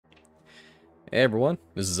Hey everyone,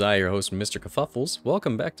 this is your host, Mr. Kafuffles.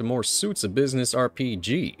 Welcome back to more Suits of Business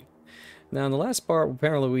RPG. Now, in the last part,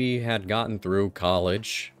 apparently we had gotten through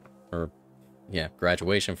college, or, yeah,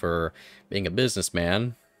 graduation for being a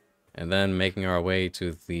businessman, and then making our way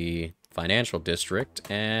to the financial district,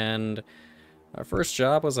 and our first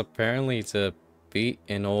job was apparently to beat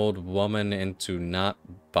an old woman into not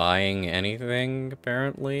buying anything,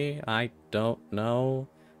 apparently. I don't know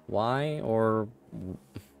why, or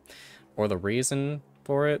the reason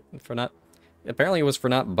for it, for not... Apparently it was for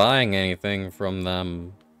not buying anything from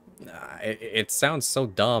them. It sounds so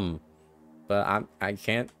dumb, but I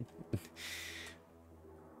can't...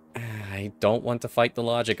 I don't want to fight the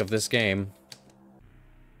logic of this game.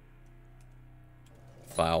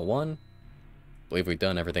 File 1. I believe we've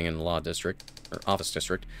done everything in the law district, or office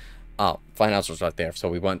district. Oh, finance was right there, so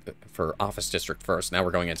we went for office district first. Now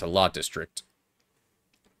we're going into law district.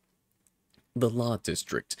 The law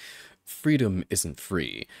district. Freedom isn't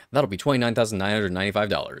free. That'll be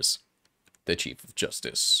 $29,995. The Chief of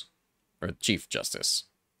Justice. Or Chief Justice.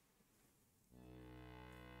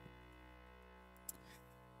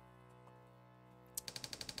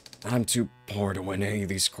 I'm too poor to win any of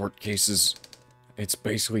these court cases. It's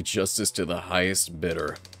basically justice to the highest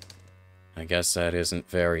bidder. I guess that isn't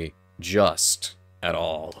very just at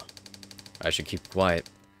all. I should keep quiet.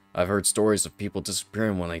 I've heard stories of people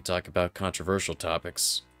disappearing when they talk about controversial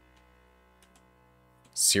topics.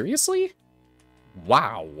 Seriously?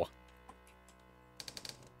 Wow.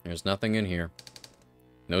 There's nothing in here.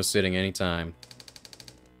 No sitting anytime.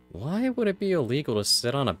 Why would it be illegal to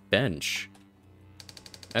sit on a bench?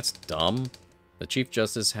 That's dumb. The Chief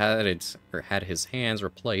Justice had his hands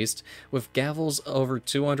replaced with gavels over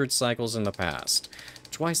 200 cycles in the past.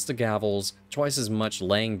 Twice the gavels, twice as much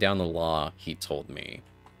laying down the law, he told me.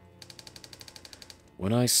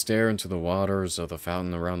 When I stare into the waters of the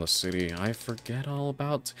fountain around the city, I forget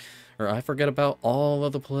about all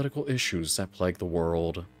of the political issues that plague the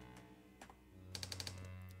world.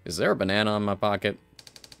 Is there a banana in my pocket?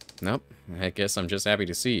 Nope. I guess I'm just happy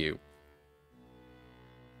to see you.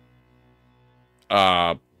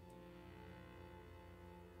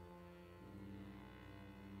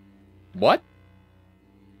 What?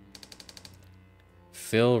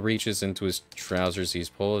 Phil reaches into his trousers. He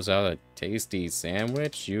pulls out a tasty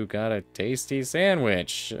sandwich. You got a tasty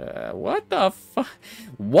sandwich. What the fuck?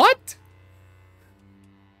 What?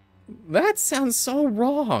 That sounds so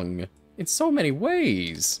wrong. In so many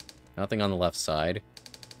ways. Nothing on the left side.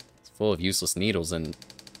 It's full of useless needles and...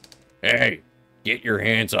 Hey, get your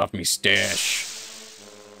hands off me, stash.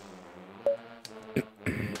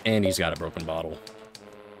 And he's got a broken bottle.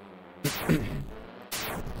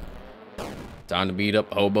 Time to beat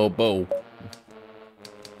up Hobo Bo.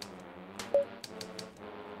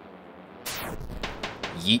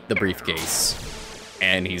 Yeet the briefcase.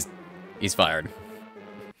 And he's fired.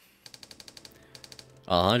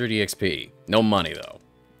 100 EXP. No money, though.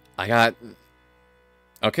 I got...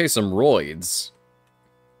 Okay, some roids.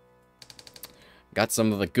 Got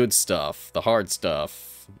some of the good stuff. The hard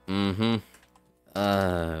stuff. Mm-hmm.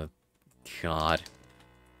 God.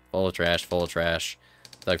 Full of trash, full of trash.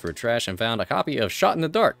 Dug through trash and found a copy of Shot in the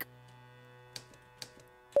Dark.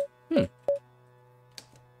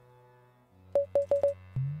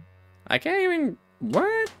 I can't even...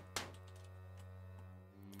 What?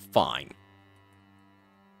 Fine.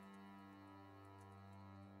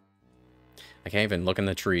 I can't even look in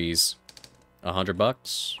the trees.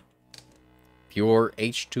 $100? Pure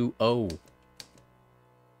H2O.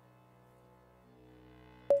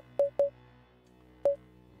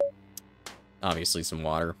 Obviously some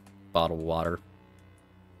water. Bottled water.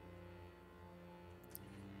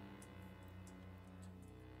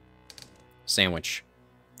 Sandwich.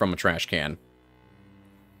 From a trash can.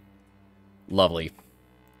 Lovely.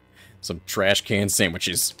 Some trash can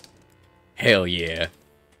sandwiches. Hell yeah.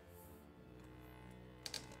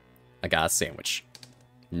 I got a sandwich.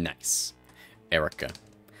 Nice. Erica.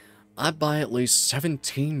 I buy at least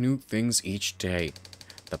 17 new things each day.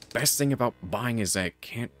 The best thing about buying is that it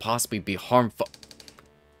can't possibly be harmful.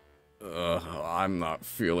 I'm not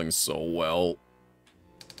feeling so well.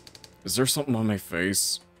 Is there something on my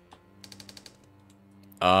face?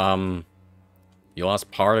 You lost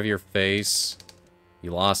part of your face.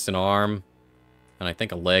 You lost an arm. And I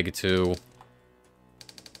think a leg, too.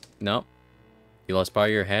 Nope. You lost part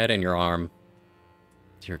of your head and your arm.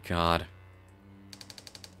 Dear God.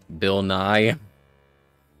 Bill Nye.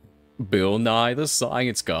 Bill Nye the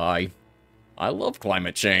Science Guy. I love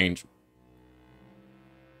climate change.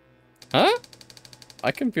 Huh?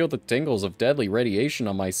 I can feel the tingles of deadly radiation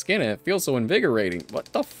on my skin and it feels so invigorating. What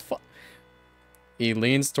the fuck? He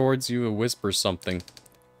leans towards you and whispers something.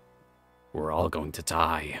 We're all going to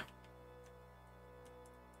die.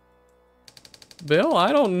 Bill,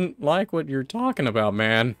 I don't like what you're talking about,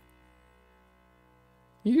 man.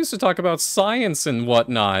 You used to talk about science and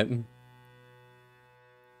whatnot.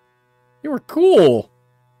 You were cool.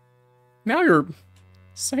 Now you're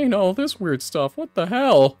saying all this weird stuff. What the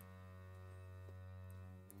hell?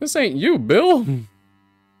 This ain't you, Bill.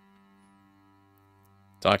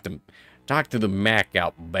 Talk to the Mac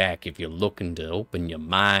out back if you're looking to open your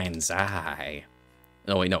mind's eye.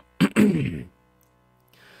 Oh, wait, no.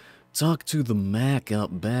 Talk to the Mac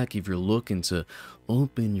out back if you're looking to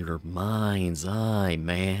open your mind's eye,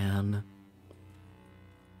 man.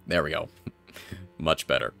 There we go. Much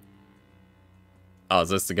better. Oh, is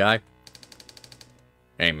this the guy?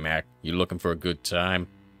 Hey, Mac, you looking for a good time?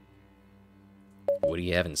 What do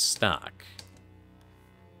you have in stock?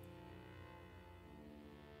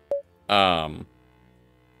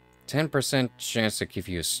 10% chance to give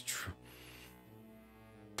you a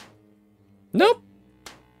Nope!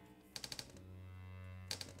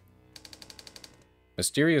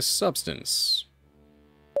 Mysterious substance.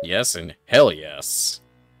 Yes and hell yes.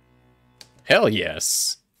 Hell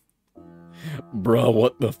yes. Bruh,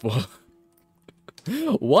 what the fuck?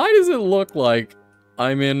 Why does it look like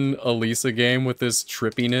I'm in a Lisa game with this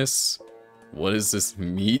trippiness? What is this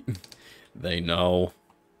meat? They know.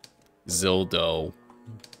 Zildo.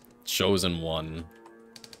 Chosen one.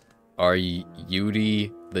 Are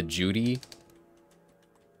Yudi the Judy?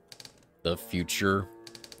 The future?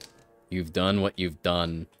 You've done what you've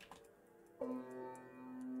done.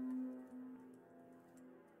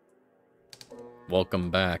 Welcome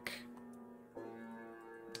back.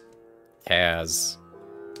 Kaz.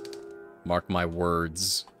 Mark my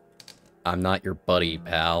words. I'm not your buddy,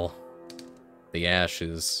 pal. The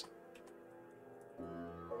ashes.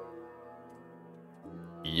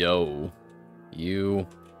 Yo. You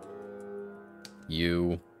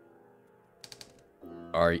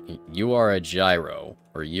are a gyro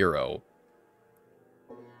or euro.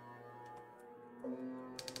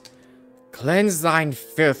 Cleanse thine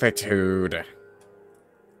filthitude.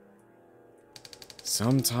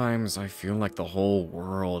 Sometimes I feel like the whole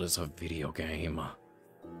world is a video game.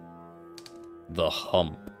 The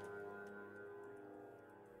hump.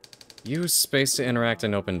 Use space to interact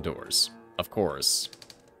and open doors. Of course.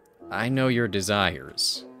 I know your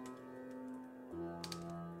desires.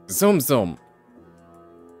 Zoom zoom.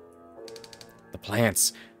 The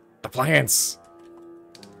plants. The plants.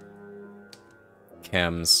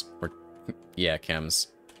 Chems. Or, yeah, chems.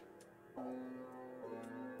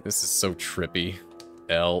 This is so trippy.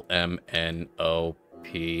 LMNOP.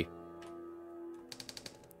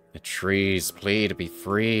 The trees plead to be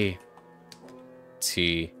free.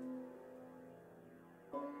 T.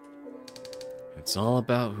 It's all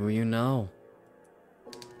about who you know.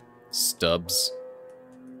 Stubbs.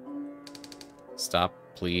 Stop,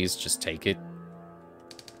 please. Just take it.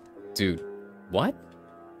 Dude, what?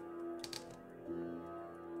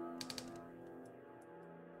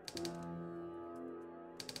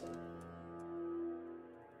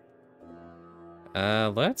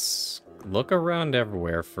 Let's look around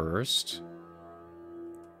everywhere first.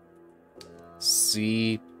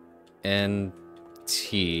 C N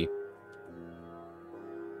T.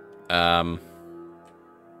 A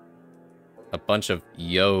bunch of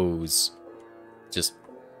yos just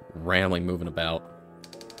randomly moving about.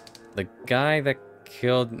 The guy that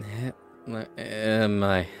killed what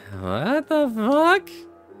the fuck?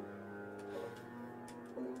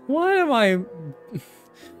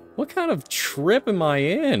 What kind of trip am I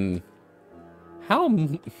in? How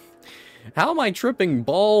am I tripping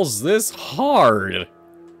balls this hard?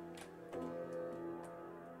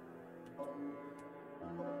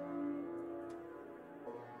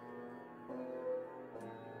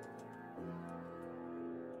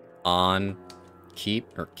 On, keep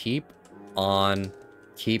on,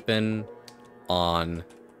 keeping on.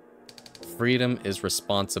 Freedom is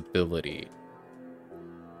responsibility.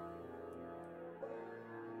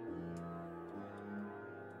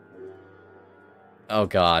 Oh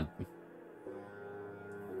God.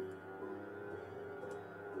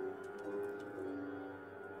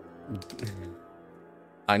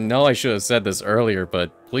 I know I should have said this earlier,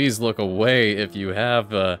 but please look away if you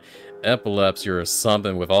have epilepsy or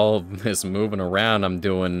something with all of this moving around I'm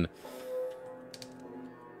doing.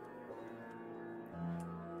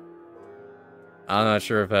 I'm not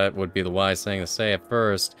sure if that would be the wise thing to say at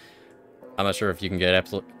first. I'm not sure if you can get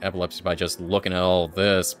epilepsy by just looking at all of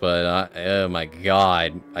this, but oh my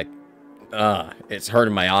God, it's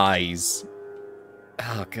hurting my eyes.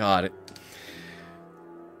 Oh God.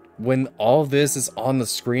 When all this is on the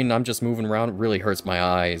screen, I'm just moving around, it really hurts my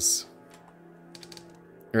eyes.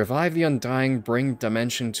 Revive the Undying, bring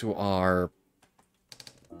dimension to our...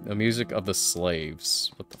 The music of the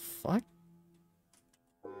slaves. What the fuck?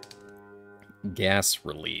 Gas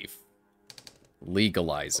relief.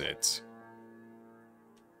 Legalize it.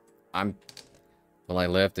 Will I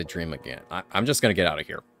live to dream again? I'm just gonna get out of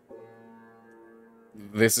here.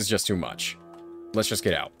 This is just too much. Let's just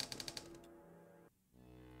get out.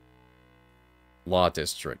 Law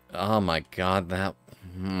District. Oh my god, that...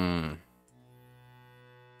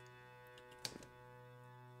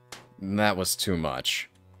 That was too much.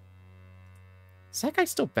 Is that guy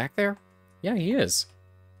still back there? Yeah, he is.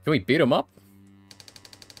 Can we beat him up?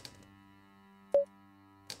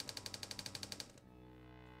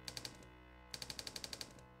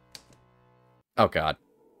 Oh god.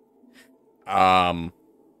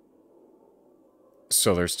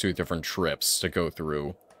 So there's 2 different trips to go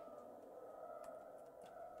through.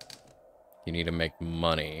 You need to make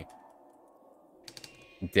money.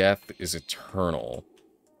 Death is eternal.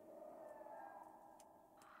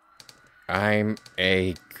 I'm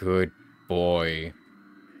a good boy.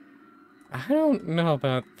 I don't know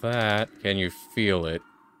about that. Can you feel it?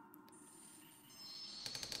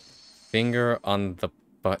 Finger on the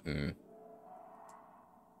button.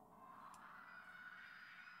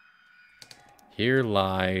 Here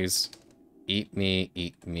lies. Eat me,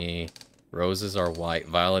 eat me. Roses are white,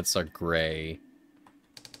 violets are gray.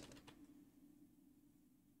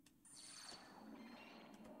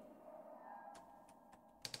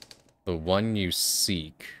 The one you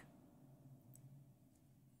seek.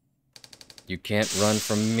 You can't run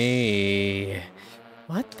from me.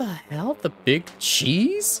 What the hell? The big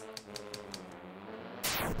cheese?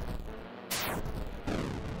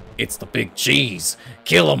 It's the big cheese.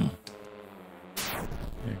 Kill him.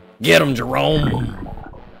 Get him, Jerome.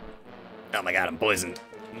 Oh my god, I'm poisoned.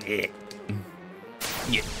 Yeah.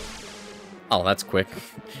 Yeah. Oh, that's quick.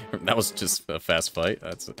 That was just a fast fight.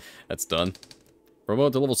 That's done.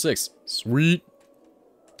 Promote to level 6. Sweet.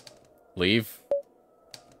 Leave.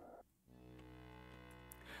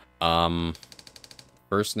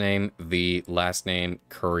 First name, the last name,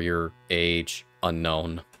 courier, age,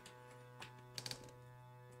 unknown.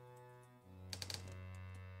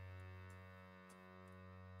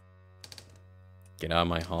 Get out of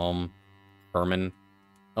my home. Herman.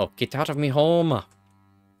 Oh, get out of me home!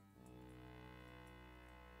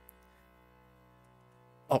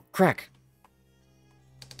 Oh, crack!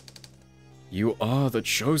 You are the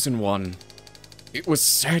chosen one. It was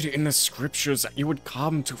said in the scriptures that you would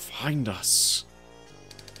come to find us.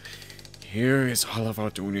 Here is all of our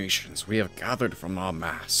donations we have gathered from our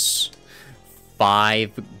mass.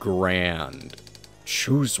 5 grand.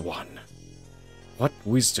 Choose one. What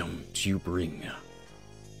wisdom do you bring?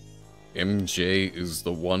 MJ is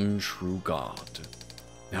the one true God.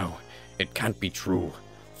 No, it can't be true.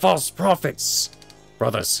 False prophets!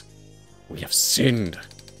 Brothers, we have sinned.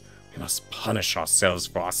 We must punish ourselves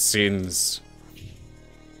for our sins.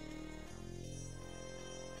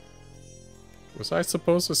 Was I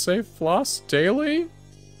supposed to say floss daily?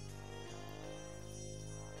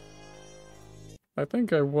 I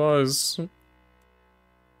think I was.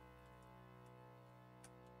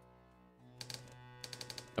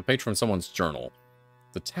 A page from someone's journal.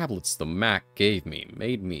 The tablets the Mac gave me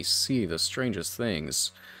made me see the strangest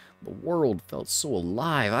things. The world felt so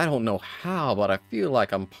alive. I don't know how, but I feel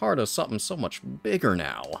like I'm part of something so much bigger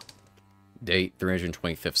now. Date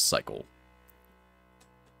 325th cycle.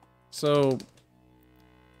 So,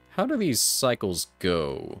 how do these cycles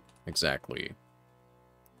go, exactly?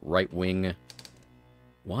 Right wing.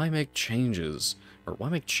 Why make changes? Or why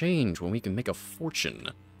make change when we can make a fortune?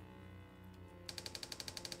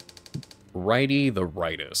 Righty the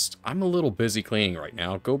rightist. I'm a little busy cleaning right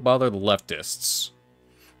now. Go bother the leftists.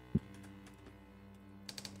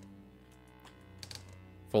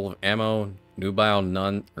 Full of ammo, nubile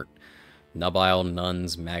nuns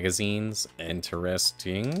magazines.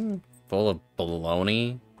 Interesting. Full of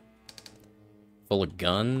baloney. Full of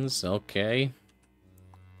guns. Okay.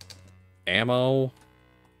 Ammo.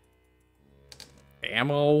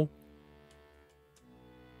 Ammo.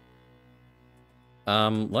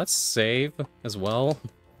 Let's save as well.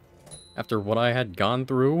 After what I had gone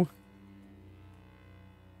through.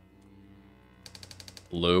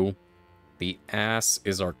 Blue. The ass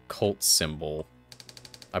is our cult symbol.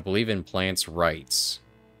 I believe in plants' rights.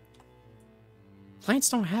 Plants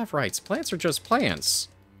don't have rights. Plants are just plants.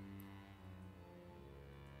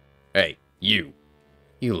 Hey, you.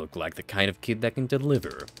 You look like the kind of kid that can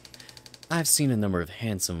deliver. I've seen a number of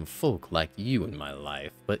handsome folk like you in my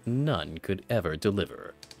life, but none could ever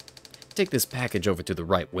deliver. Take this package over to the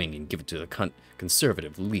right wing and give it to the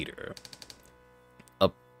conservative leader.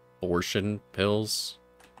 Abortion pills?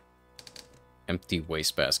 Empty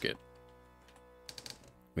wastebasket.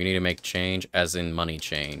 We need to make change, as in money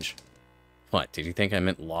change. What, did you think I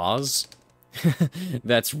meant laws?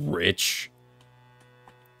 That's rich.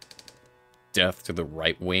 Death to the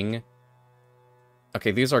right wing.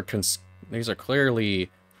 Okay, these are clearly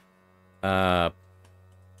like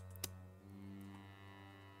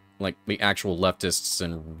the actual leftists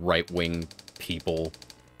and right-wing people.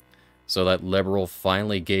 So that liberal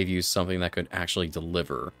finally gave you something that could actually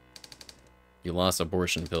deliver. You lost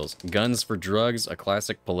abortion pills. Guns for drugs, a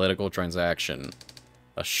classic political transaction.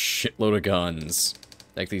 A shitload of guns.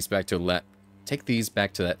 Take these back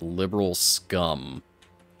to that liberal scum.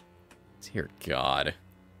 Dear God.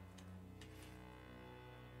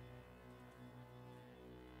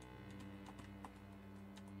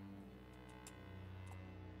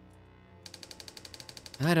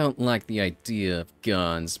 I don't like the idea of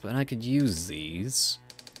guns, but I could use these.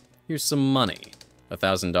 Here's some money.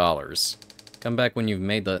 $1,000. Come back when you've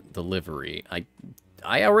made the delivery.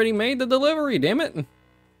 I already made the delivery, damn it!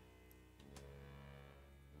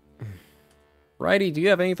 Righty, do you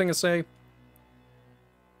have anything to say?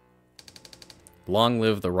 Long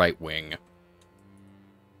live the right wing.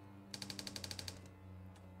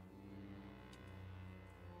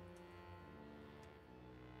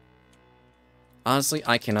 Honestly,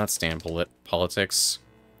 I cannot stand politics.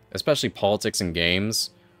 Especially politics in games,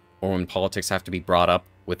 or when politics have to be brought up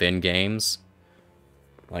within games.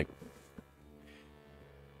 Like,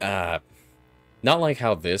 not like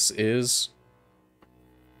how this is.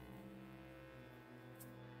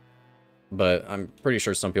 But I'm pretty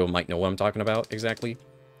sure some people might know what I'm talking about exactly.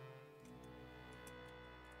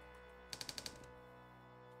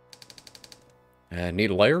 Need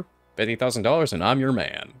a layer? $50,000 and I'm your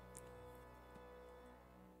man.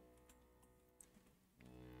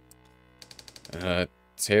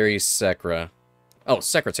 Terry Secra. Oh,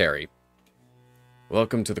 secretary.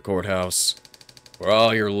 Welcome to the courthouse, where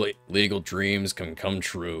all your legal dreams can come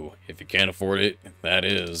true. If you can't afford it, that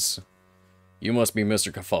is. You must be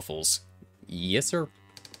Mr. Kafuffles. Yes, sir.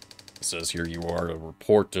 It says here you are to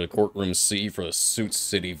report to Courtroom C for the Suit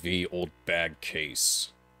City v. Old Bag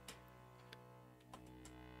case.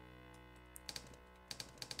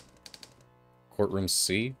 Courtroom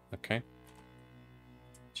C? Okay.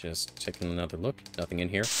 Just taking another look. Nothing in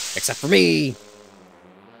here. Except for me!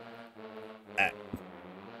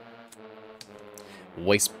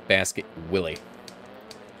 Wastebasket Willie.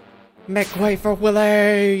 Make way for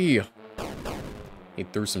Willie! He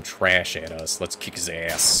threw some trash at us. Let's kick his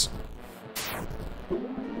ass.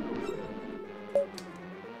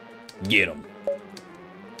 Get him.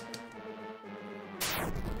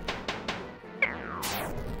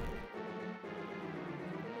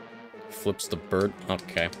 Flips the bird.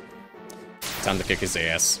 Okay. Time to kick his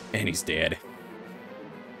ass. And he's dead.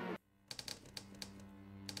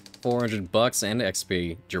 400 bucks and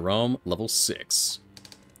XP. Jerome, level 6.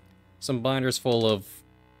 Some binders full of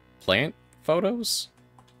plant photos?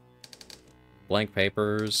 Blank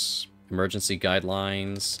papers. Emergency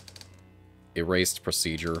guidelines. Erased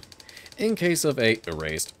procedure. In case of a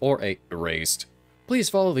erased or a erased,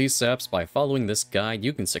 please follow these steps. By following this guide,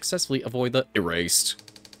 you can successfully avoid the erased.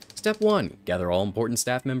 Step 1. Gather all important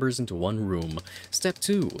staff members into one room. Step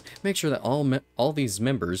 2. Make sure that all these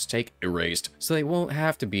members take erased, so they won't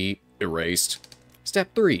have to be erased.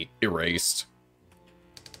 Step 3. Erased.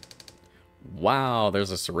 Wow,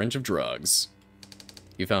 there's a syringe of drugs.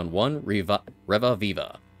 You found one Reva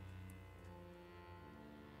Viva.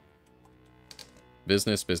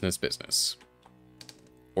 Business, business, business.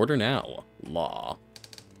 Order now. Law.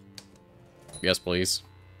 Yes, please.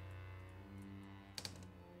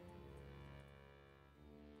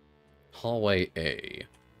 Hallway A.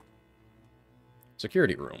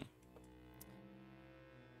 Security room.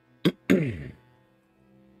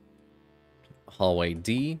 Hallway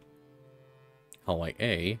D. Hallway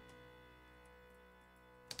A.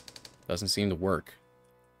 Doesn't seem to work.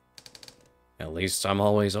 At least I'm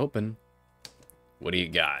always open. What do you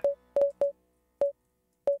got?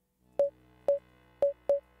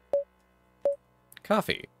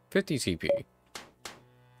 Coffee. 50 TP.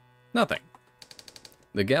 Nothing.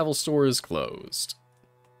 The gavel store is closed.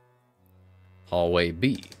 Hallway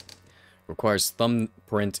B. Requires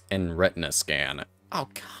thumbprint and retina scan. Oh,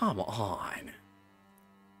 come on.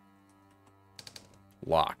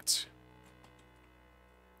 Locked.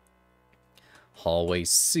 Hallway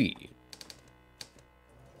C.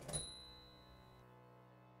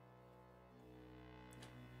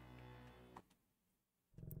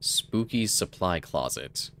 Spooky supply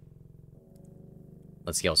closet.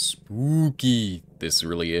 Let's see how spooky this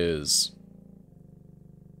really is.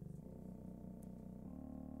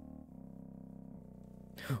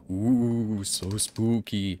 Ooh, so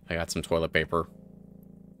spooky. I got some toilet paper.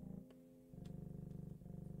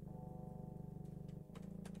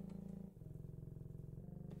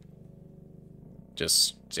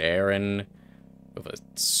 Just staring with a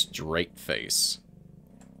straight face.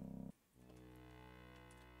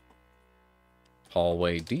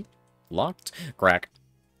 Hallway deep. Locked. Crack.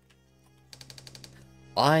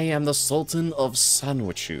 I am the Sultan of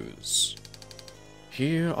Sandwiches.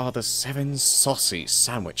 Here are the 7 saucy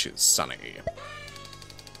sandwiches, Sonny.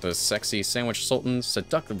 The sexy sandwich sultan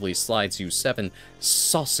seductively slides you 7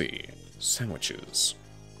 saucy sandwiches.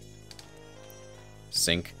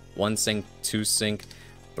 Sink. 1 sink, 2 sink,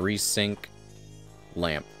 3 sink,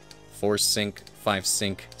 lamp. 4 sink, 5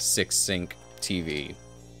 sink, 6 sink, TV.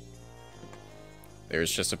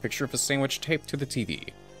 There's just a picture of a sandwich taped to the TV.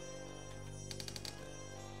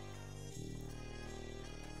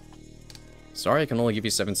 Sorry, I can only give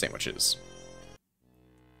you 7 sandwiches.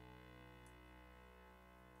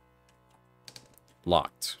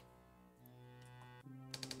 Locked.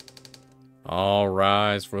 All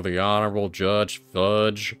rise for the Honorable Judge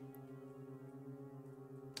Fudge.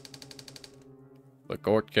 The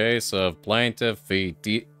court case of plaintiff v.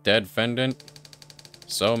 dead defendant.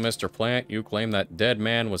 So, Mr. Plant, you claim that dead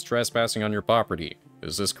man was trespassing on your property.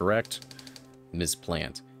 Is this correct? Ms.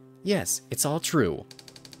 Plant. Yes, it's all true.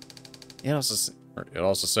 It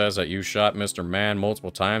also says that you shot Mr. Man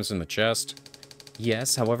multiple times in the chest.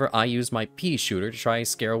 Yes, however, I used my pea shooter to try and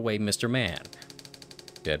scare away Mr. Man.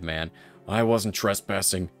 Dead man. I wasn't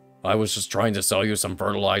trespassing. I was just trying to sell you some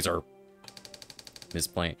fertilizer. Ms.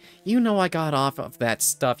 Plant. You know I got off of that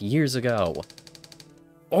stuff years ago.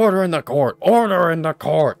 Order in the court! Order in the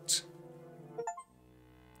court!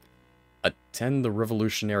 Attend the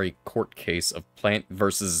revolutionary court case of Plant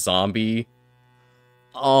versus Zombie.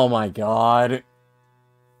 Oh my god.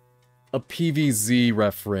 A PVZ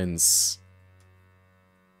reference.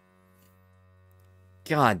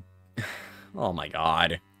 God. Oh my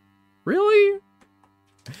god. Really?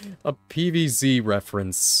 A PVZ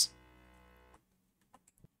reference.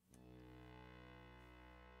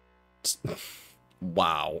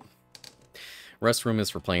 Wow. Restroom is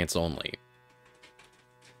for plants only.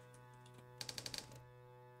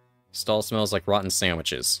 Stall smells like rotten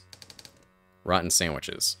sandwiches. Rotten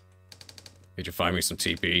sandwiches. Did you find me some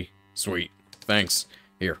TP? Sweet. Thanks.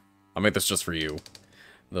 Here, I made this just for you.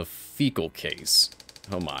 The fecal case.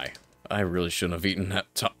 Oh my. I really shouldn't have eaten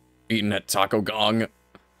that taco gong.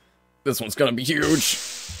 This one's gonna be huge.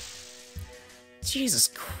 Jesus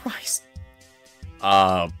Christ.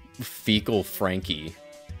 Fecal Frankie.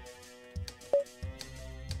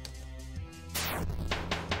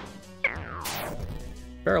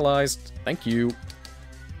 Paralyzed. Thank you.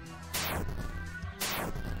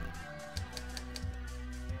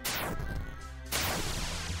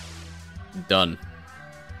 Done.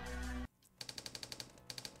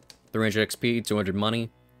 300 XP, 200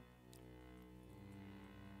 money.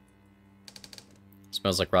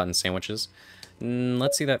 Smells like rotten sandwiches.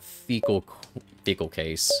 Let's see that fecal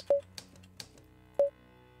case.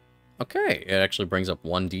 Okay, it actually brings up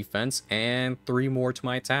 1 defense and 3 more to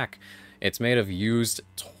my attack. It's made of used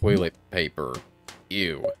toilet paper.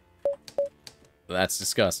 Ew. That's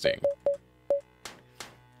disgusting.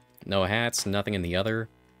 No hats, nothing in the other.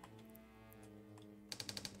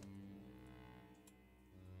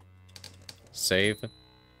 Save.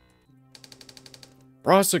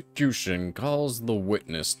 Prosecution calls the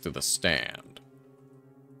witness to the stand.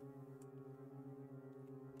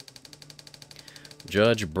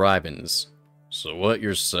 Judge Bribens. So what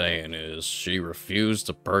you're saying is she refused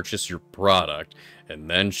to purchase your product and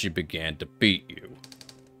then she began to beat you.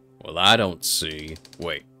 Well, I don't see.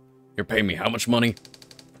 Wait, you're paying me how much money?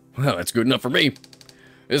 Well, that's good enough for me.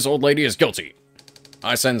 This old lady is guilty.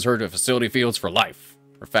 I sentence her to facility fields for life.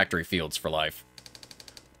 Or factory fields for life.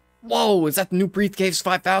 Whoa, is that the new briefcase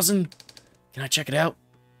 5000? Can I check it out?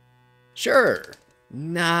 Sure.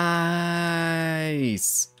 Nice.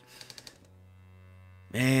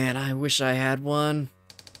 Man, I wish I had one.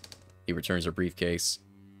 He returns her briefcase.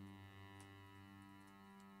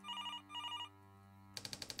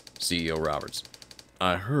 CEO Roberts.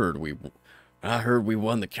 I heard we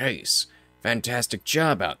won the case. Fantastic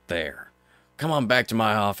job out there. Come on back to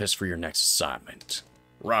my office for your next assignment.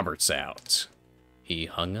 Roberts out. He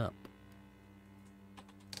hung up.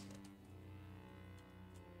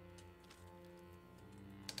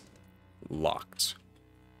 Locked.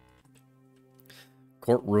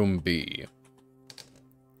 Courtroom B.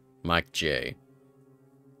 Mike J.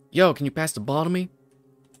 Yo, can you pass the ball to me?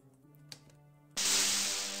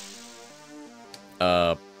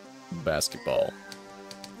 Basketball.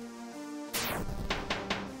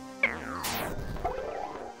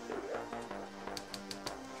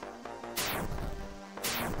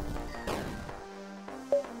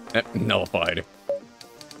 Nullified.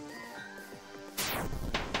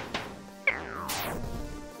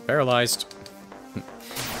 Paralyzed.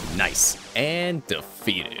 Nice. And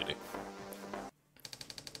defeated.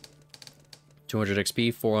 200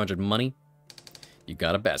 XP, 400 money. You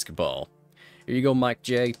got a basketball. Here you go, Mike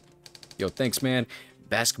J. Yo, thanks, man.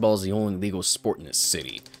 Basketball is the only legal sport in this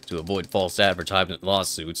city. To avoid false advertisement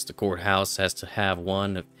lawsuits, the courthouse has to have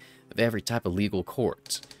one of every type of legal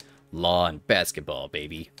court. Law and basketball,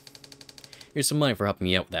 baby. Here's some money for helping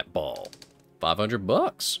me out with that ball. 500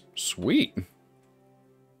 bucks. Sweet.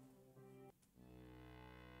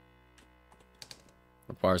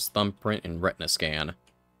 Requires thumbprint and retina scan.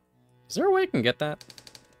 Is there a way I can get that?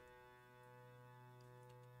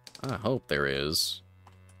 I hope there is.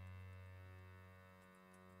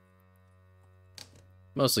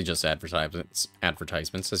 Mostly just advertisements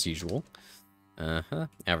as usual.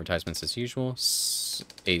 Advertisements as usual.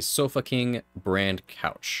 A Sofa King brand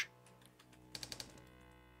couch.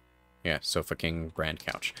 Yeah, Sofa King brand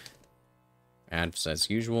couch. Ads as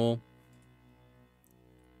usual.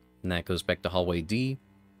 And that goes back to hallway D.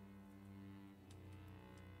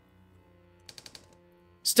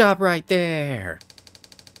 Stop right there!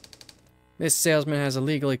 This salesman has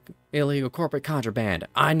illegal corporate contraband.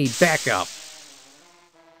 I need backup.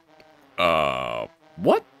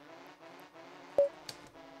 What?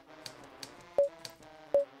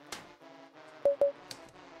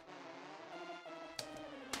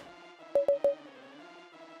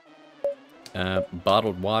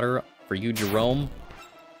 Bottled water for you, Jerome.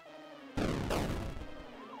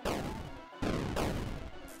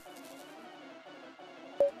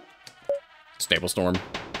 Stable storm.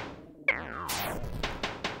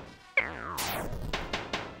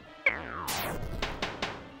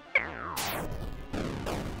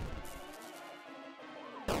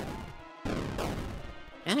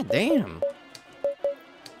 God damn.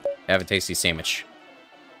 Have a tasty sandwich.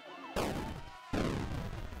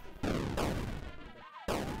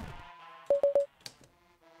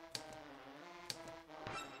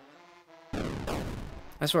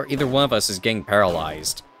 I swear either one of us is getting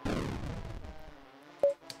paralyzed.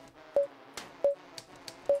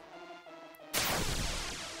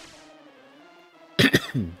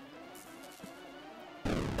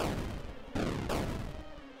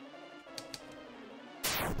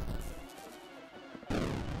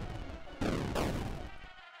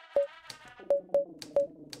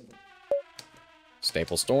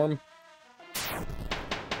 Staple storm.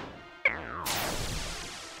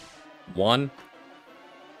 1.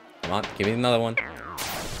 Come on, give me another one.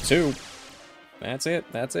 2. That's it,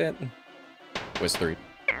 that's it. Was 3.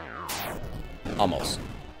 Almost.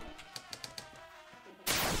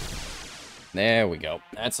 There we go.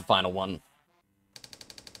 That's the final one.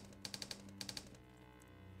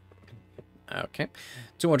 Okay.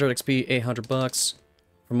 200 XP, 800 bucks.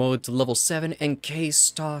 Promoted to level 7 and case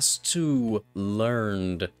toss 2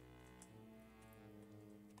 learned.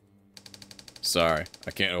 Sorry,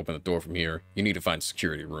 I can't open the door from here. You need to find a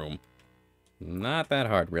security room. Not that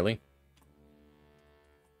hard, really.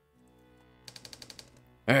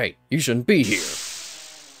 Hey, you shouldn't be here.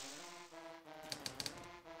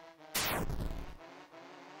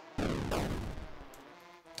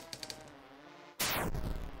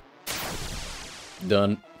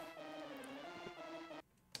 Done.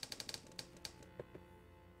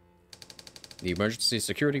 The emergency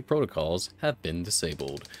security protocols have been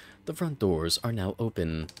disabled. The front doors are now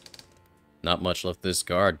open. Not much left this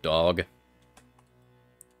guard, dog.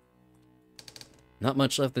 Not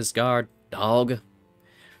much left this guard, dog.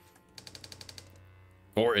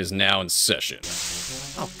 Court is now in session.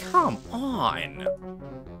 Oh, come on!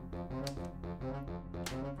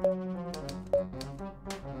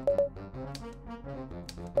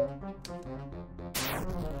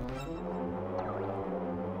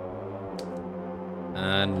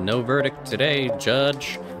 No verdict today,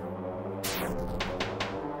 Judge.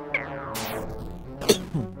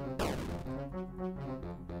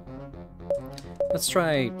 Let's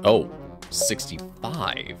try... Oh,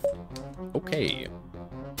 65. Okay.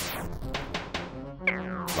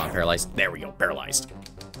 Come on, paralyzed. There we go, paralyzed.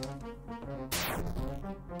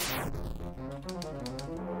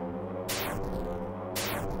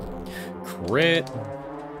 Crit.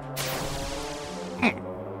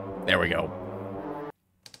 There we go.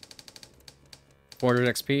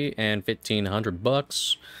 400 XP and 1,500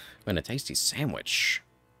 bucks. And a tasty sandwich.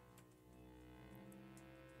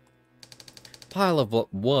 pile of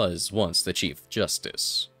what was once the Chief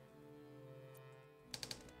Justice.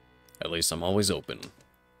 At least I'm always open.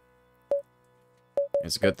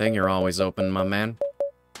 It's a good thing you're always open, my man.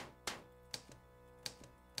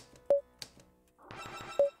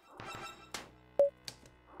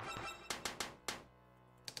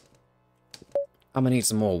 I'm gonna need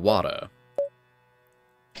some more water.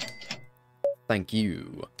 Thank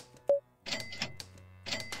you.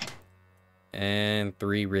 And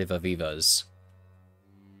 3 Riva Vivas.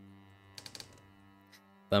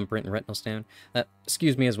 Thumbprint and retinal stain.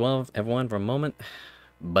 Excuse me as well, everyone, for a moment.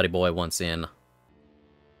 Buddy boy wants in.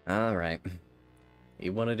 Alright. He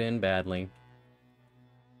wanted in badly.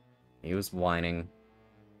 He was whining.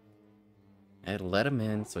 I had to let him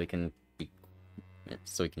in so he can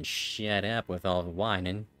shut up with all the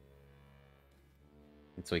whining.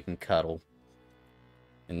 And so he can cuddle.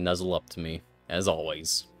 And nuzzle up to me, as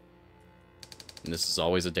always. And this is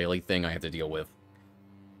always a daily thing I have to deal with.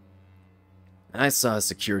 I saw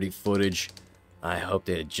security footage. I hoped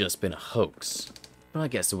it had just been a hoax. But I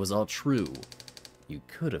guess it was all true. You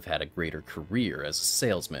could have had a greater career as a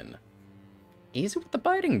salesman. Easy with the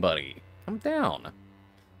biting, buddy. Calm down.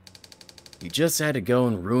 You just had to go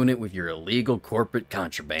and ruin it with your illegal corporate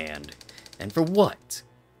contraband. And for what?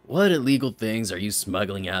 What illegal things are you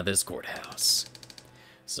smuggling out of this courthouse?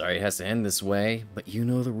 Sorry it has to end this way, but you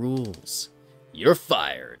know the rules. You're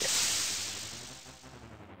fired.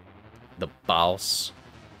 The boss.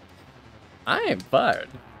 I am fired.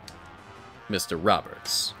 Mr.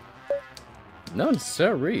 Roberts. No,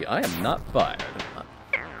 sirree, I am not fired.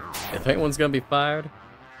 If anyone's gonna be fired,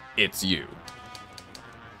 it's you.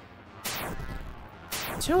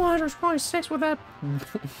 226 with that...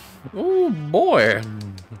 Oh, boy.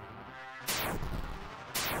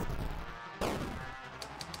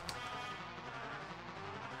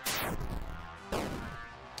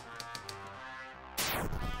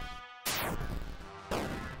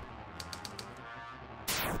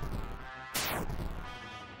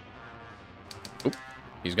 Oop,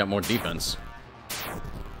 he's got more defense.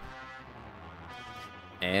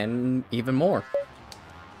 And even more.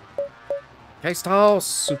 Case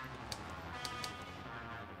toss!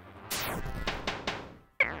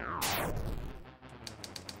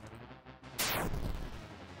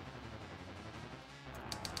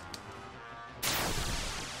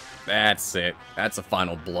 That's it. That's a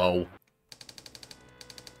final blow.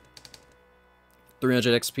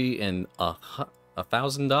 300 XP and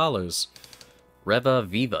 $1,000. Reva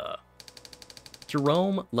Viva.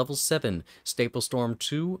 Jerome, level 7. Staple Storm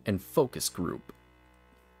 2 and Focus Group.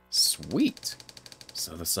 Sweet.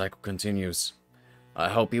 So the cycle continues. I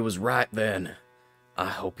hope he was right then. I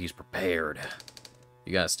hope he's prepared.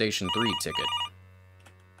 You got a Station 3 ticket.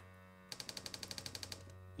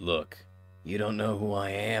 Look, you don't know who I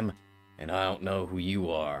am, and I don't know who you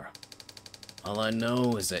are. All I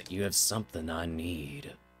know is that you have something I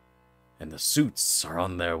need. And the suits are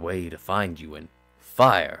on their way to find you and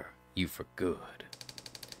fire you for good.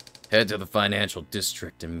 Head to the financial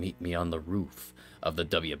district and meet me on the roof of the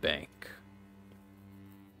W Bank.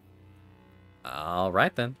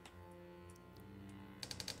 Alright then.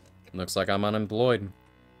 Looks like I'm unemployed.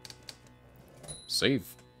 Save.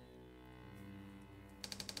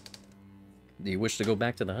 Do you wish to go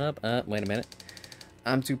back to the hub? Wait a minute.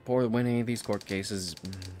 I'm too poor to win any of these court cases.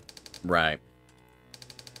 Right.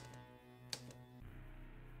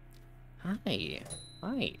 Hi.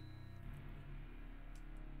 Hi.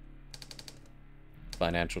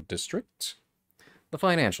 Financial district? The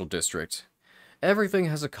financial district. Everything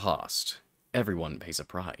has a cost. Everyone pays a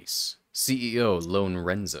price. CEO Lone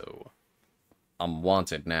Renzo. I'm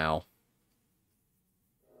wanted now.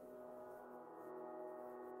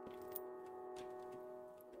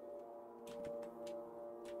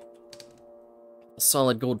 A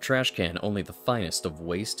solid gold trash can, only the finest of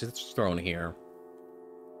waste is thrown here.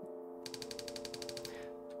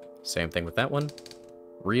 Same thing with that one.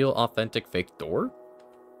 Real, authentic, fake door?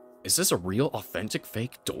 Is this a real, authentic,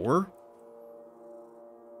 fake door?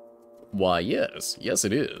 Why, yes. Yes,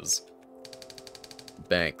 it is.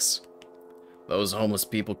 Thanks. Those homeless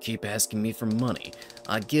people keep asking me for money.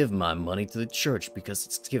 I give my money to the church because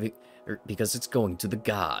it's going to the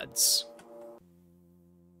gods.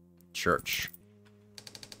 Church.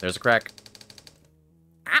 There's a crack.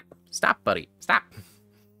 Ah! Stop, buddy. Stop.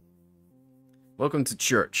 Welcome to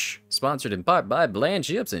church. Sponsored in part by bland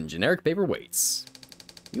chips and generic paperweights.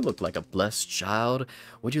 You look like a blessed child.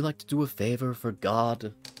 Would you like to do a favor for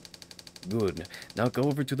God? Good. Now go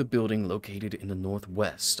over to the building located in the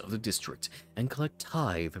northwest of the district and collect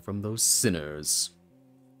tithe from those sinners.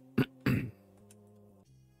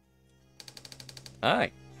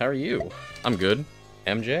 Hi. How are you? I'm good.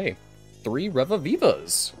 MJ. 3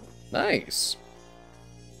 Revavivas. Nice.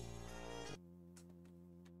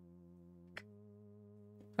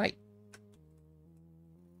 Hi.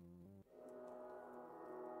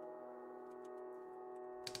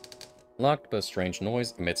 Locked, but a strange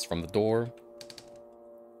noise emits from the door.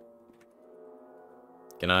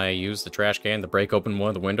 Can I use the trash can to break open one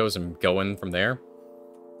of the windows and go in from there?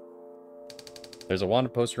 There's a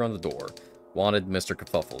wanted poster on the door. Wanted Mr.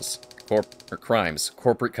 Kafuffles. Crimes.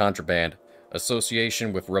 Corporate contraband.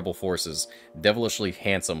 Association with rebel forces. Devilishly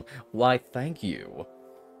handsome. Why, thank you.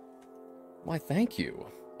 Why, thank you.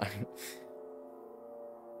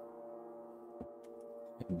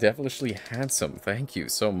 Devilishly handsome. Thank you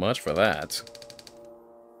so much for that.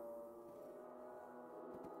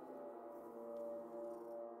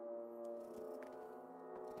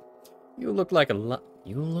 You look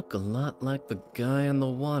a lot like the guy on the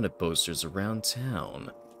wanted posters around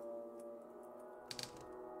town.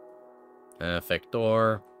 Fake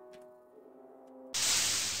door.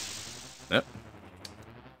 Yep.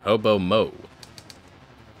 Hobo Mo.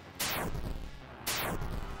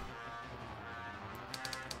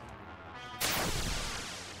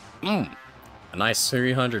 A nice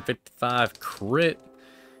 355 crit.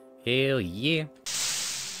 Hell yeah.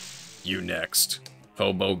 You next.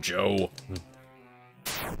 Hobo Joe.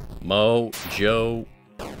 Mo Joe.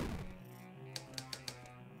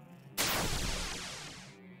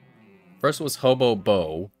 First was Hobo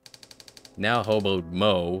Bo. Now Hobo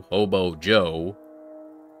Mo. Hobo Joe.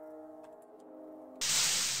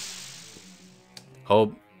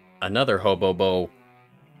 Another Hobo Bo.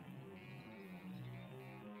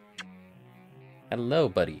 Hello,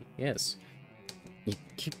 buddy. Yes. You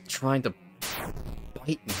keep trying to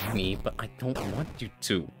bite me, but I don't want you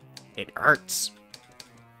to. It hurts.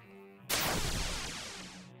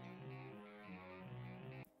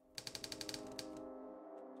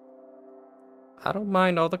 I don't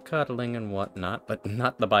mind all the cuddling and whatnot, but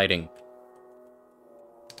not the biting.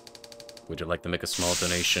 Would you like to make a small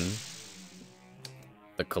donation?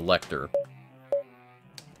 The collector.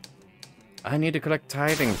 I need to collect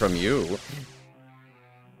tithing from you.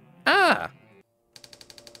 Ah!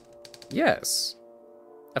 Yes.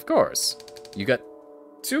 Of course. You got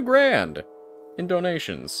 2 grand in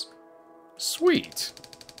donations. Sweet.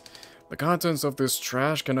 The contents of this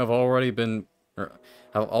trash can have already been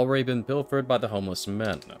pilfered by the homeless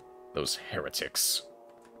men. Those heretics.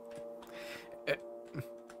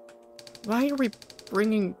 Why are we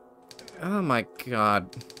bringing... Oh my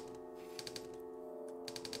god.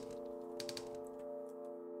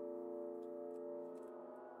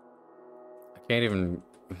 I can't even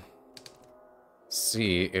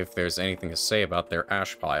see if there's anything to say about their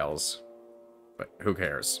ash piles. But who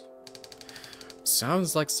cares?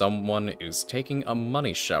 Sounds like someone is taking a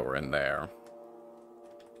money shower in there.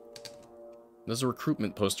 There's a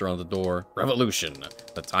recruitment poster on the door. Revolution!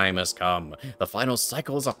 The time has come. The final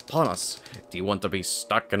cycle is upon us. Do you want to be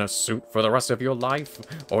stuck in a suit for the rest of your life?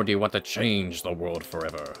 Or do you want to change the world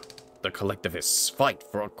forever? The collectivists fight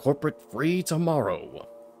for a corporate-free tomorrow.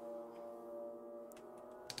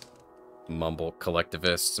 Mumble,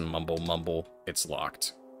 collectivists, mumble, mumble. It's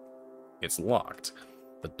locked. It's locked.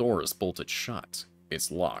 The door is bolted shut.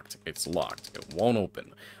 It's locked. It's locked. It won't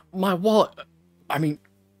open. My wallet! I mean...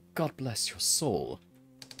 God bless your soul.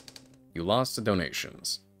 You lost the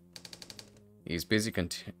donations. He's busy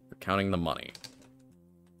counting the money.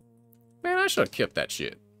 Man, I should have kept that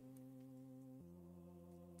shit.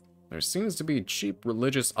 There seems to be cheap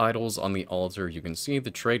religious idols on the altar. You can see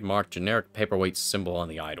the trademark generic paperweight symbol on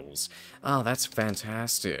the idols. Oh, that's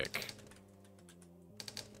fantastic.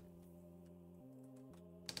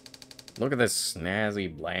 Look at this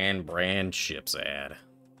snazzy bland brand chips ad.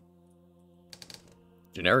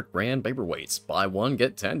 Generic brand paperweights. Buy one,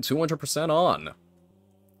 get 10, 200% on.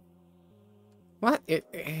 What?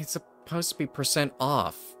 It's supposed to be percent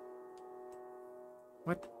off.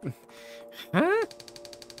 What? Huh?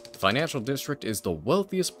 The Financial District is the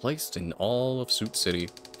wealthiest place in all of Suit City.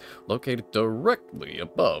 Located directly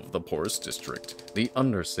above the poorest district, the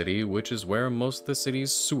Undercity, which is where most of the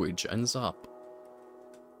city's sewage ends up.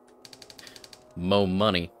 Mo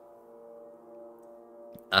money.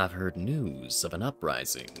 I've heard news of an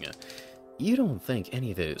uprising. You don't think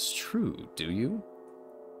any of it is true, do you?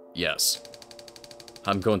 Yes.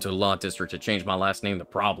 I'm going to the Law District to change my last name to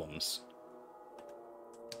Problems.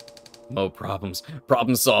 Mo Problems.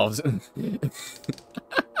 Problem solved.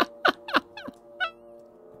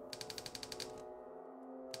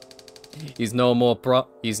 He's no more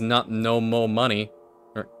He's not no more money.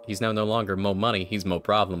 Or, he's now no longer Mo Money. He's Mo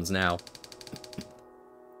Problems now.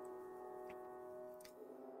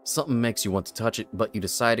 Something makes you want to touch it, but you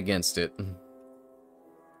decide against it.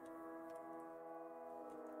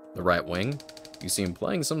 The right wing. You see him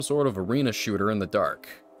playing some sort of arena shooter in the dark.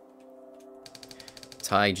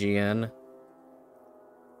 Tai GN.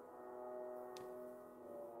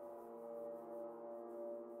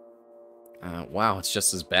 Wow, it's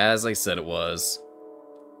just as bad as I said it was.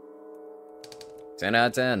 10 out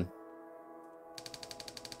of 10.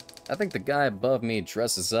 I think the guy above me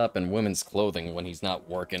dresses up in women's clothing when he's not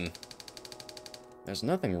working. There's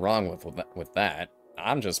nothing wrong with that.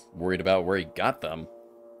 I'm just worried about where he got them.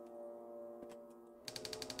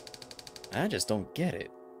 I just don't get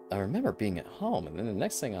it. I remember being at home, and then the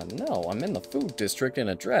next thing I know, I'm in the food district in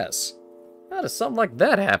a dress. How does something like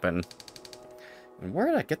that happen? And where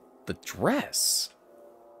did I get the dress?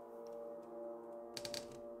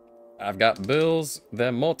 I've got bills,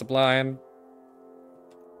 they're multiplying.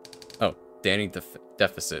 Oh, Danny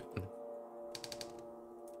Deficit.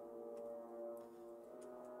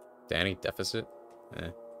 Danny Deficit?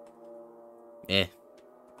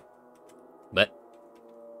 But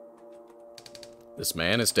this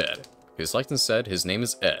man is dead. His likeness said his name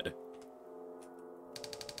is Ed.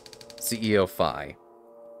 CEO Phi.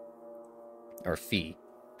 Or Fee.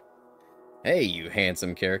 Hey, you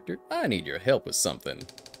handsome character. I need your help with something.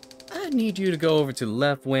 I need you to go over to the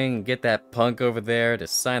left wing and get that punk over there to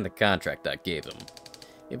sign the contract I gave him.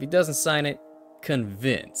 If he doesn't sign it,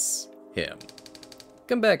 convince him.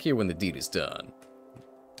 Come back here when the deed is done.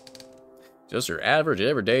 Just your average,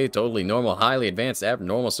 everyday, totally normal, highly advanced,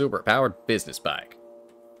 abnormal, super-powered business bike.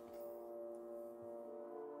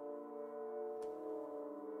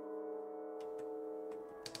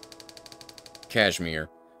 Cashmere.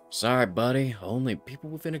 Sorry, buddy. Only people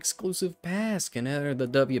with an exclusive pass can enter the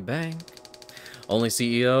W Bank. Only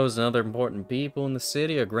CEOs and other important people in the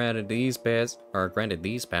city are granted these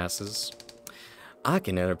passes. I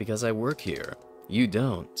can enter because I work here. You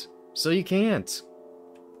don't. So you can't.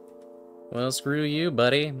 Well, screw you,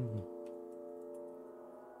 buddy.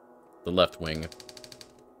 The left wing.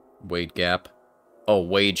 Wage gap. Oh,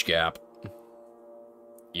 wage gap.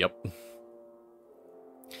 Yep.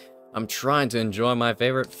 I'm trying to enjoy my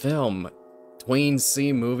favorite film, Tween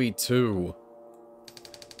Sea Movie 2.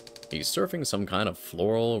 He's surfing some kind of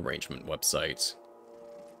floral arrangement website.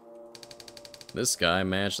 This guy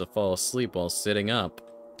managed to fall asleep while sitting up.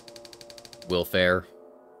 Welfare.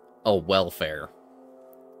 Oh, welfare.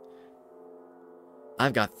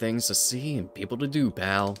 I've got things to see and people to do,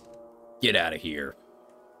 pal. Get out of here.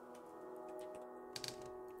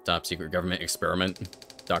 Top secret government experiment.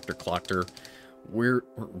 Dr. Clockter.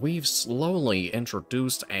 We've slowly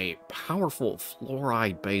introduced a powerful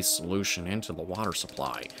fluoride-based solution into the water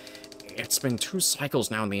supply. It's been 2 cycles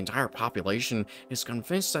now and the entire population is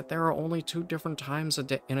convinced that there are only 2 different times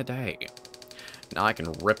in a day. Now I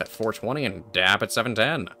can rip at 420 and dab at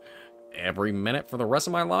 710. Every minute for the rest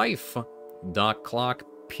of my life. Doc Clock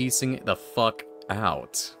piecing the fuck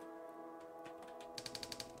out.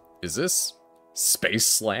 Is this Space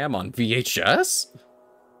Slam on VHS?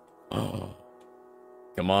 Oh.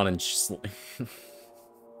 Come on and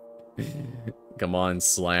come on,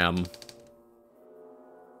 Slam.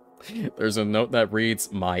 There's a note that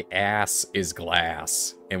reads, "My ass is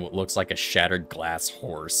glass," and what looks like a shattered glass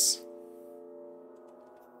horse.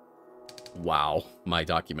 Wow, my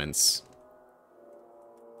documents.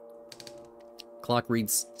 Clock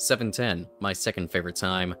reads 7:10, my second favorite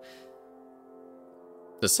time.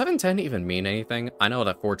 Does 7:10 even mean anything? I know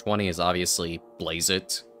that 420 is obviously Blaze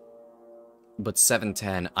It. But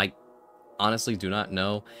 7:10, I honestly do not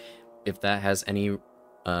know if that has any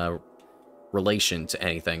relation to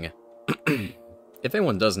anything. If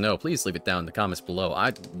anyone does know, please leave it down in the comments below.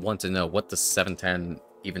 I want to know what does 7:10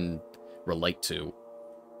 even relate to.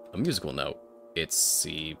 A musical note. It's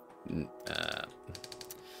the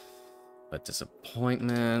a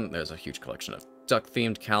disappointment. There's a huge collection of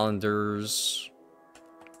duck-themed calendars,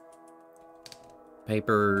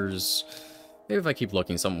 papers. Maybe if I keep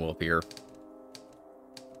looking, something will appear.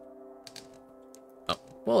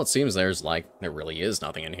 Well, it seems there really is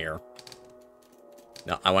nothing in here.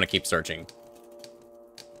 No, I want to keep searching.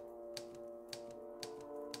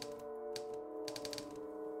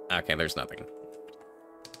 Okay, there's nothing.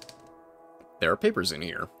 There are papers in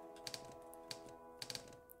here.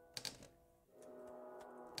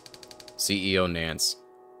 CEO Nance.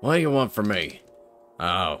 What do you want from me?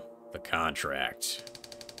 Oh, the contract.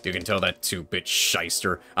 You can tell that 2-bit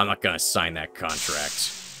shyster I'm not gonna sign that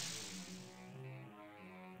contract.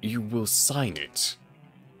 You will sign it,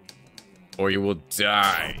 or you will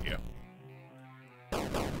die.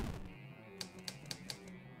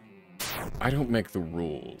 I don't make the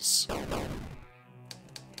rules.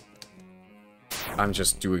 I'm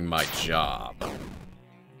just doing my job.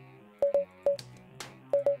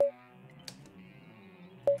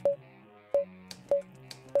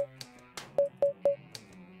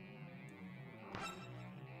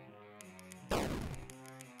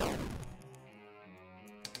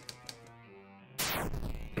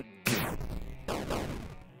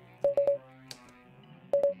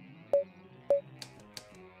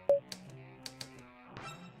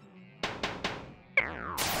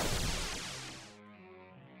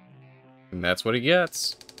 And that's what he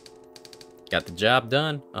gets. Got the job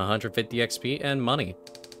done. 150 XP and money.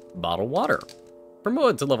 Bottled water.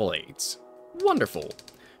 Promoted to level 8. Wonderful.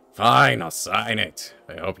 Fine, I'll sign it.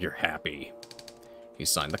 I hope you're happy. He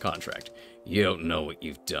signed the contract. You don't know what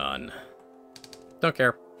you've done. Don't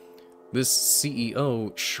care. This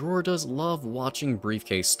CEO sure does love watching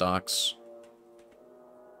briefcase stocks.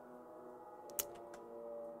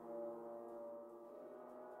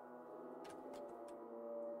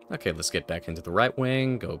 Okay, let's get back into the right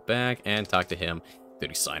wing, go back, and talk to him. Did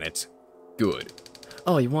he sign it? Good.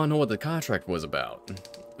 Oh, you want to know what the contract was about?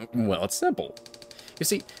 Well, it's simple. You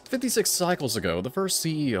see, 56 cycles ago, the first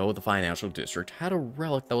CEO of the financial district had a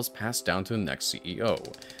relic that was passed down to the next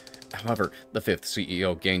CEO. However, the fifth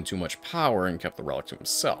CEO gained too much power and kept the relic to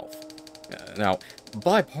himself. Now,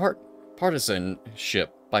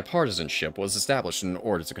 bipartisanship was established in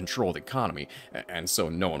order to control the economy, and so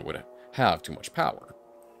no one would have too much power.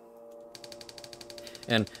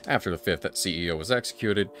 And after the fifth CEO was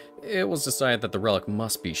executed, it was decided that the relic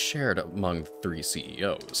must be shared among 3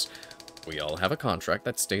 CEOs. We all have a contract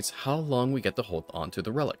that states how long we get to hold on to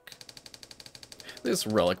the relic. This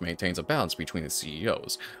relic maintains a balance between the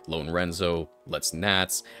CEOs. Lone Renzo, Let's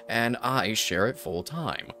Nats, and I share it full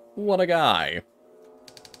time. What a guy!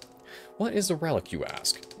 What is a relic, you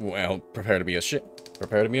ask? Well, prepare to be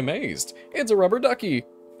amazed. It's a rubber ducky!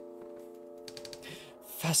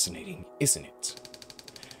 Fascinating, isn't it?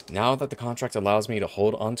 Now that the contract allows me to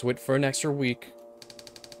hold onto it for an extra week,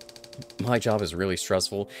 my job is really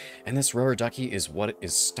stressful, and this rubber ducky is what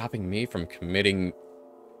is stopping me from committing...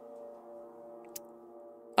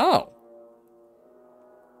 Oh.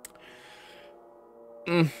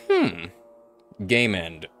 Game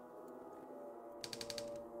end.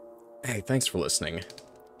 Hey, thanks for listening.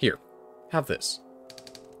 Here, have this.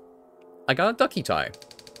 I got a ducky tie.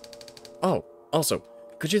 Oh, also,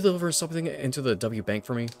 could you deliver something into the W Bank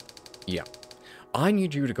for me? Yeah. I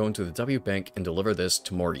need you to go into the W Bank and deliver this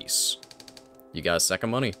to Maurice. You got a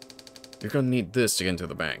second money? You're gonna need this to get into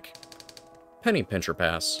the bank. Penny pincher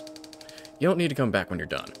pass. You don't need to come back when you're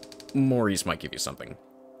done. Maurice might give you something.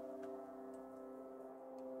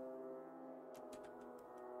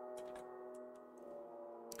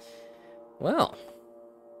 Well.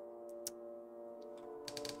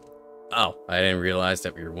 Oh, I didn't realize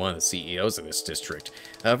that we were one of the CEOs of this district.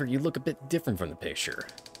 However, you look a bit different from the picture.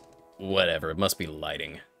 Whatever, it must be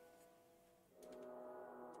lighting.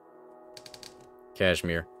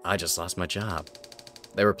 Cashmere, I just lost my job.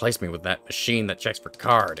 They replaced me with that machine that checks for the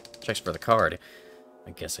card.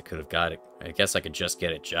 I guess I could have got it. I guess I could just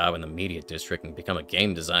get a job in the media district and become a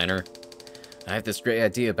game designer. I have this great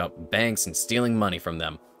idea about banks and stealing money from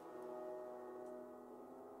them.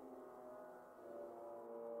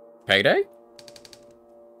 Payday?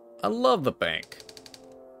 I love the bank.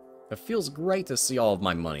 It feels great to see all of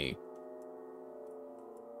my money.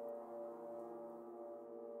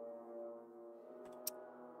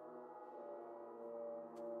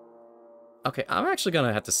 Okay, I'm actually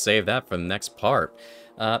gonna have to save that for the next part.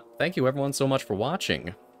 Thank you everyone so much for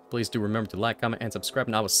watching. Please do remember to like, comment, and subscribe,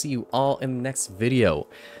 and I will see you all in the next video.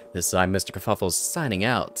 This is Mr. Kafuffles signing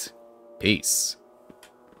out. Peace.